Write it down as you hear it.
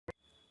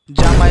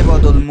জামাই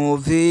বদল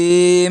movie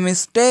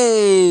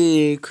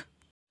mistake.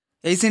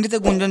 এই সিনটিতে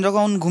গুঞ্জন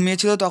যখন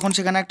ঘুমিয়েছিল তখন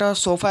সেখানে একটা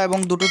সোফা এবং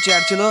দুটো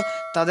চেয়ার ছিল,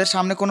 তাদের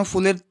সামনে কোনো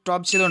ফুলের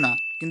টব ছিল না।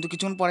 কিন্তু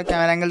কিছুক্ষণ পরে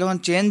ক্যামেরা অ্যাঙ্গেল যখন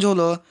চেঞ্জ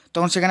হলো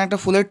তখন সেখানে একটা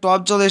ফুলের টব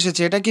চলে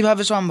এসেছে। এটা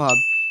কিভাবে সম্ভব?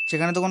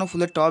 সেখানে তো কোনো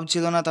ফুলের টব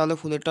ছিল না, তাহলে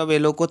ফুলের টব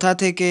এলো কোথা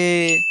থেকে?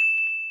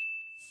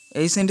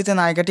 এই সিনটিতে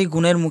নায়িকাটি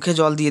গুণের মুখে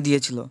জল দিয়ে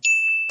দিয়েছিল,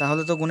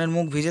 তাহলে তো গুণের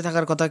মুখ ভিজে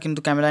থাকার কথা, কিন্তু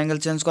ক্যামেরা অ্যাঙ্গেল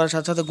চেঞ্জ করার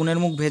সাথে সাথে গুণের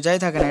মুখ ভেজাই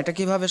থাকে না। এটা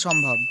কিভাবে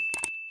সম্ভব?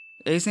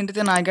 এই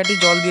সিনটিতে নায়িকাটি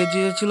জল দিয়ে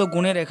দিয়েছিল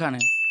গুণের এখানে,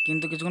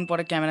 কিন্তু কিছুক্ষণ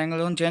পরে ক্যামেরা অ্যাঙ্গেল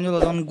যখন চেঞ্জ হলো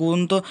তখন গুণ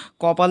তো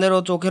কপালের ও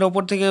চোখের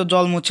ওপর থেকে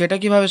জল মুছছে। এটা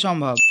কিভাবে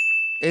সম্ভব?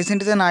 এই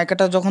সিনটিতে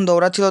নায়িকাটা যখন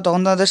দৌড়াচ্ছিল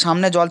তখন তাদের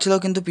সামনে জল ছিল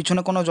কিন্তু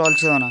পিছনে কোনো জল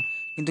ছিল না,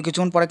 কিন্তু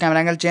কিছুক্ষণ পরে ক্যামেরা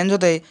অ্যাঙ্গেল চেঞ্জ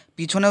হতেই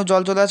পিছনেও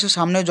জল চলে আসে,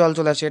 সামনেও জল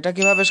চলে আসে। এটা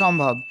কিভাবে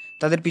সম্ভব?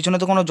 তাদের পিছনে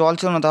তো কোনো জল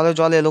ছিল না, তাহলে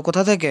জল এলো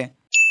কোথা থেকে?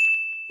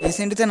 এই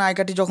সিনটিতে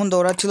নায়িকাটি যখন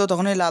দৌড়াচ্ছিল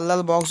তখন এই লাল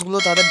লাল বক্সগুলো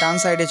তাদের ডান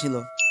সাইডে ছিল,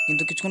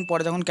 কিন্তু কিছুক্ষণ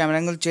পরে যখন ক্যামেরা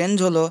অ্যাঙ্গেল চেঞ্জ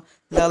হলো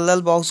লাল লাল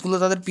বক্সগুলো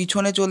তাদের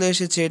পিছনে চলে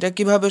এসেছে। এটা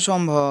কিভাবে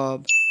সম্ভব?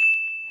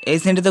 এই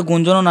সিনটিতে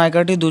গুঞ্জন ও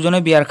নায়িকাটি দুজনে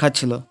বিয়ার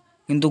খাচ্ছিল,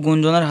 কিন্তু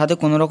গুঞ্জনের হাতে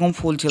কোনো রকম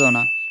ফুল ছিল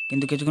না,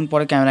 কিন্তু কিছুক্ষণ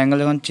পরে ক্যামেরা অ্যাঙ্গেল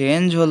যখন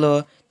চেঞ্জ হলো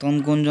তখন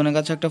গুঞ্জনের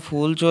কাছে একটা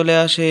ফুল চলে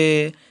আসে,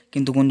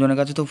 কিন্তু গুঞ্জনের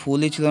কাছে তো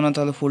ফুলই ছিল না,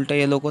 তাহলে ফুলটা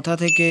এলো কোথা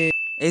থেকে?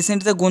 এই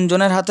সিনটিতে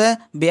গুঞ্জনের হাতে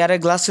বিয়ারের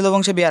গ্লাস ছিল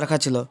এবং সে বিয়ার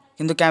খাচ্ছিল,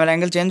 কিন্তু ক্যামেরা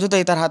অ্যাঙ্গেল চেঞ্জ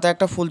হতেই তার হাতে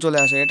একটা ফুল চলে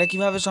আসে। এটা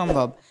কিভাবে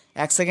সম্ভব?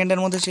 1 সেকেন্ডের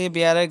মধ্যে সেই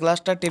বিয়ারের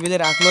গ্লাসটা টেবিলে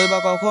রাখলোই বা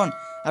কখন,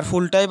 আর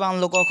ফুলটাই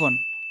বানলো কখন?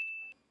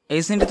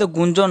 এই সিনটিতে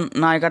গুঞ্জন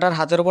নায়িকাটার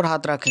হাতের ওপর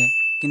হাত রাখে,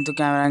 কিন্তু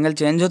ক্যামেরা অ্যাঙ্গেল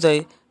চেঞ্জ হতেই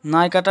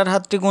নায়িকাটার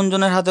হাতটি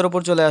গুঞ্জনের হাতের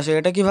ওপর চলে আসে।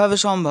 এটা কিভাবে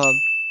সম্ভব?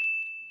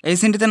 এই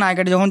সিনটিতে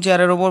নায়িকাটি যখন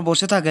চেয়ারের ওপর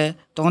বসে থাকে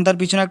তখন তার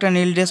পিছনে একটা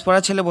নীল ড্রেস পরা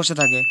ছেলে বসে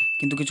থাকে,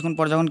 কিন্তু কিছুক্ষণ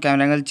পর যখন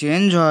ক্যামেরা অ্যাঙ্গেল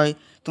চেঞ্জ হয়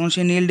তখন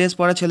সেই নীল ড্রেস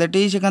পরা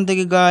ছেলেটিই সেখান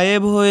থেকে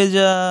গায়েব হয়ে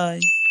যায়।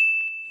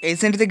 এই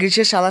সিনটিতে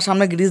গ্রীষ্মের শালার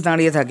সামনে গ্রীষ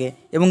দাঁড়িয়ে থাকে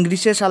এবং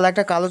গ্রীষ্মের শালা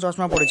একটা কালো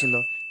চশমা পরেছিল,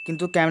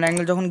 কিন্তু ক্যামেরা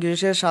অ্যাঙ্গেল যখন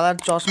গ্রীষ্মের শালার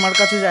চশমার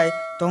কাছে যায়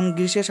তখন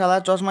গ্রীষ্মের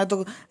শালার চশমায় তো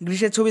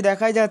গ্রীষ্মের ছবি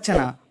দেখাই যাচ্ছে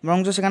না,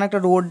 বরঞ্চ সেখানে একটা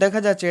রোড দেখা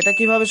যাচ্ছে। এটা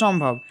কিভাবে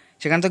সম্ভব?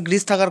 সেখানে তো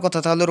গ্রীষ থাকার কথা,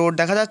 তাহলে রোড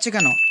দেখা যাচ্ছে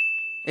কেন?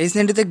 এই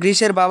সিনটিতে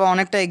গ্রীষ্মের বাবা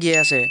অনেকটা এগিয়ে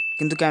আসে,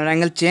 কিন্তু ক্যামেরা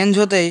অ্যাঙ্গেল চেঞ্জ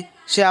হতেই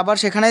সে আবার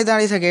সেখানেই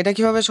দাঁড়িয়ে থাকে। এটা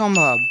কিভাবে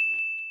সম্ভব?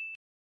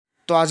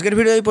 তো আজকের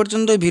ভিডিও এই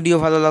পর্যন্তই। ভিডিও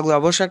ভালো লাগলে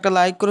অবশ্যই একটা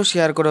লাইক করো,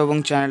 শেয়ার করো এবং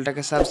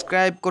চ্যানেলটাকে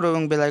সাবস্ক্রাইব করো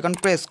এবং বেল আইকন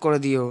প্রেস করে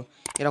দিও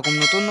এরকম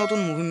নতুন নতুন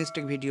মুভি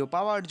মিস্টেক ভিডিও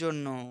পাওয়ার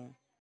জন্য।